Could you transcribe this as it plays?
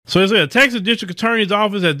So it said a Texas District Attorney's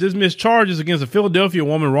Office has dismissed charges against a Philadelphia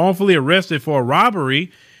woman wrongfully arrested for a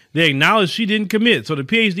robbery they acknowledged she didn't commit. So the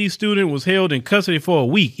PhD student was held in custody for a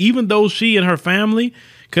week, even though she and her family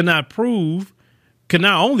could not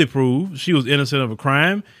only prove she was innocent of a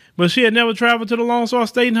crime, but she had never traveled to the Lone Star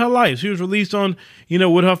State in her life. She was released on,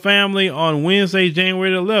 with her family on Wednesday,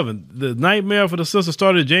 January 11th. The nightmare for the sister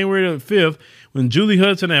started January 5th when Julie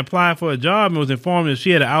Hudson had applied for a job and was informed that she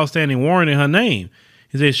had an outstanding warrant in her name.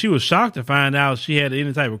 He said she was shocked to find out she had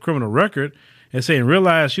any type of criminal record and saying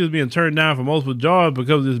realized she was being turned down for multiple jobs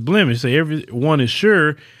because of this blemish. Say everyone is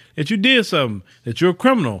sure that you did something, that you're a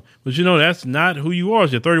criminal, but that's not who you are.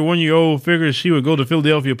 She, a 31-year-old, figured she would go to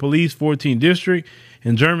Philadelphia Police 14th District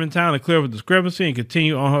in Germantown to clear up a discrepancy and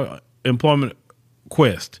continue on her employment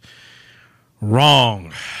quest.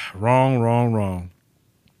 Wrong.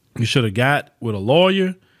 You should have got with a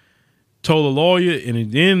lawyer, told the lawyer,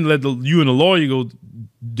 and then let you and the lawyer go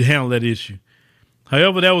handle that issue.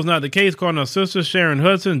 However, that was not the case. According to her sister, Sharon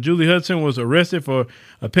Hudson, Julie Hudson was arrested for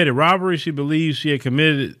a petty robbery. She believes she had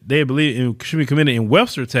committed. They believe it should be committed in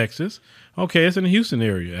Webster, Texas. Okay, it's in the Houston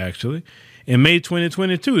area, actually. In May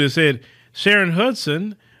 2022, they said Sharon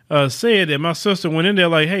Hudson said that my sister went in there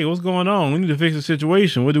like, "Hey, what's going on? We need to fix the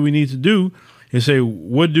situation. What do we need to do?" And say,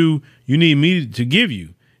 "What do you need me to give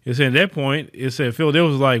you?" It said at that point, it said Philadelphia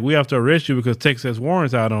was like, "We have to arrest you because Texas has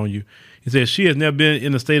warrants out on you." He said she has never been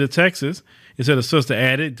in the state of Texas. It said the sister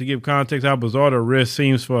added, to give context how bizarre the arrest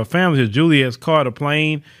seems for her family. Julie has caught a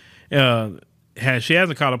plane. She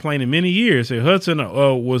hasn't caught a plane in many years. Said Hudson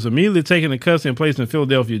was immediately taken to custody and placed in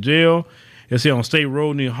Philadelphia jail. It said on State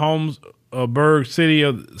Road near Holmesburg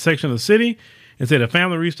section of the city. It said the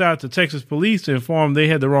family reached out to Texas police to inform they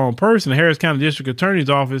had the wrong person. The Harris County District Attorney's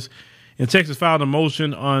Office in Texas filed a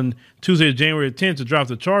motion on Tuesday, January 10th, to drop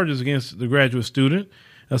the charges against the graduate student,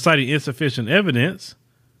 citing insufficient evidence.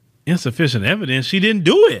 Insufficient evidence? She didn't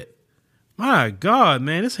do it. My God,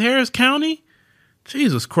 man, it's Harris County?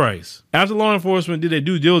 Jesus Christ. After law enforcement did their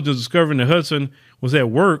due diligence discovering that Hudson was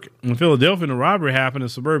at work in Philadelphia and the robbery happened in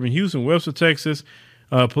suburban Houston, Webster, Texas,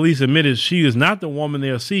 police admitted she is not the woman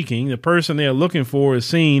they are seeking. The person they are looking for is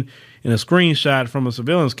seen in a screenshot from a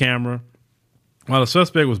surveillance camera. While the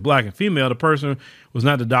suspect was black and female, the person was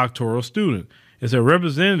not the doctoral student. It's a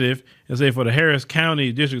representative, for the Harris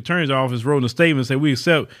County District Attorney's Office wrote in a statement, said we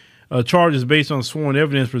accept charges based on sworn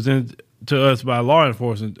evidence presented to us by law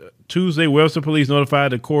enforcement. Tuesday, Webster police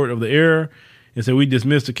notified the court of the error and said we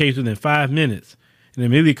dismissed the case within 5 minutes and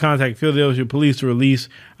immediately contacted Philadelphia police to release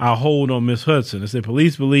our hold on Miss Hudson. They said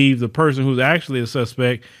police believe the person who's actually a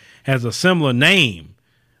suspect has a similar name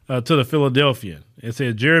to the Philadelphian. It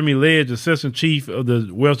said Jeremy Ledge, assistant chief of the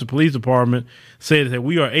Webster Police Department, said that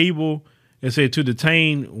we are able, to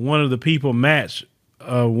detain one of the people matched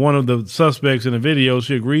one of the suspects in the video.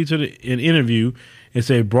 She agreed to an interview and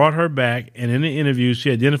said brought her back. And in the interview, she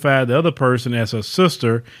identified the other person as her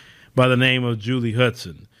sister by the name of Julie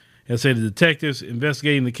Hudson. And said the detectives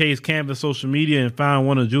investigating the case canvassed social media and found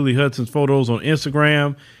one of Julie Hudson's photos on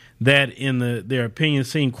Instagram that, in their opinion,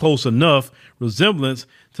 seemed close enough resemblance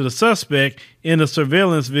to the suspect in the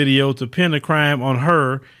surveillance video to pin the crime on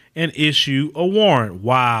her and issue a warrant.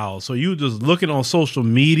 Wow. So you just looking on social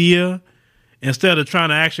media instead of trying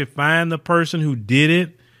to actually find the person who did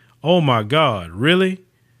it? Oh, my God. Really?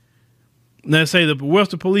 Now, say the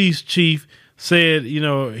Webster police chief said,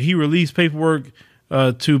 he released paperwork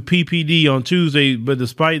to PPD on Tuesday, but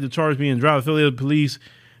despite the charge being dropped, Philadelphia police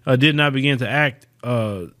did not begin to act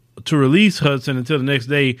to release Hudson until the next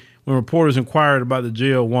day when reporters inquired about the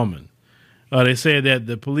jail woman. They said that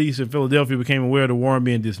the police in Philadelphia became aware of the warrant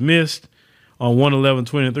being dismissed on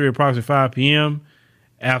 1/11/23, approximately 5 p.m.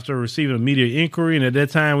 after receiving immediate inquiry. And at that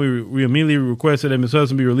time, we immediately requested that Ms.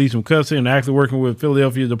 Hudson be released from custody and actually working with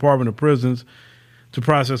Philadelphia Department of Prisons to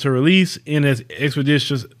process her release in as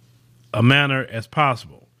expeditious a manner as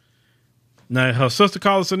possible. Now, her sister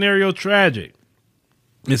called the scenario tragic.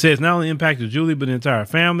 It says not only impacted Julie, but the entire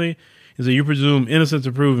family. It says you presume innocent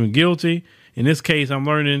to proven guilty. In this case, I'm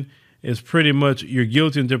learning it's pretty much you're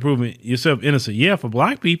guilty until proven yourself innocent. Yeah, for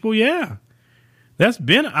black people, yeah. That's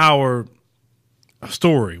been our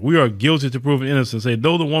story. We are guilty to proven innocent. Say,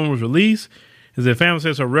 though the woman was released, as their family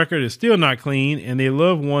says her record is still not clean and their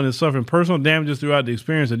loved one is suffering personal damages throughout the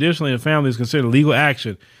experience. Additionally, the family is considered legal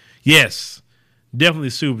action. Yes, definitely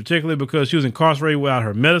sue, particularly because she was incarcerated without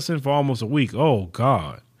her medicine for almost a week. Oh,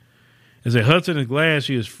 God. It said Hudson is glad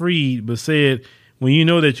she is freed, but said when you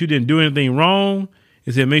know that you didn't do anything wrong,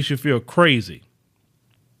 it said it makes you feel crazy.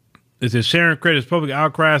 It says Sharon credits public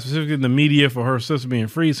outcry, specifically the media, for her sister being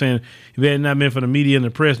free, saying if it had not been for the media and the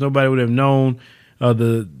press, nobody would have known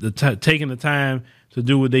taking the time to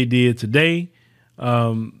do what they did today.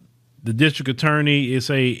 The district attorney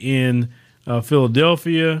in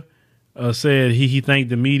Philadelphia said he thanked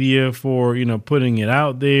the media for, putting it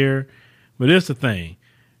out there. But it's the thing.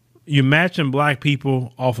 You're matching black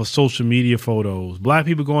people off of social media photos. Black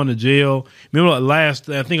people going to jail. Remember I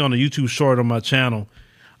think on the YouTube short on my channel,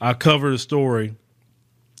 I covered a story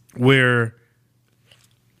where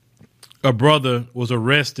a brother was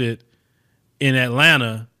arrested in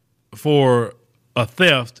Atlanta for a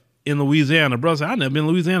theft in Louisiana. Brother said, I've never been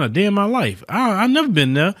to Louisiana a day in my life. I've never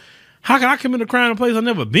been there. How can I commit a crime in a place I've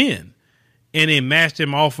never been? And they matched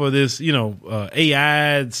him off of this,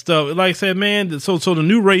 AI stuff. Like I said, man, so the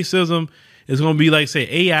new racism is going to be like,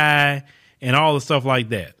 say, AI and all the stuff like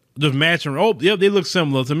that. Just matching. Oh, yep, they look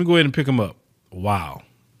similar. So let me go ahead and pick them up. Wow.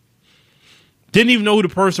 Didn't even know who the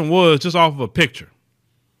person was just off of a picture.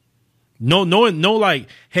 No, like,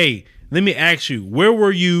 hey, let me ask you, where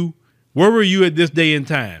were you at this day and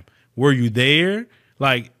time? Were you there?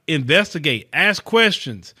 Like, investigate, ask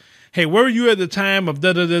questions. Hey, where were you at the time of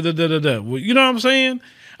da-da-da-da-da-da-da? You know what I'm saying?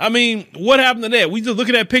 I mean, what happened to that? We just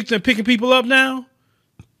looking at pictures and picking people up now?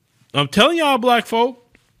 I'm telling y'all, black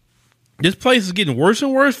folk, this place is getting worse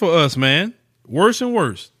and worse for us, man. Worse and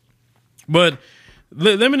worse. But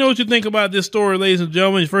let me know what you think about this story, ladies and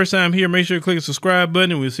gentlemen. First time here, make sure you click the subscribe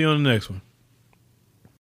button, and we'll see you on the next one.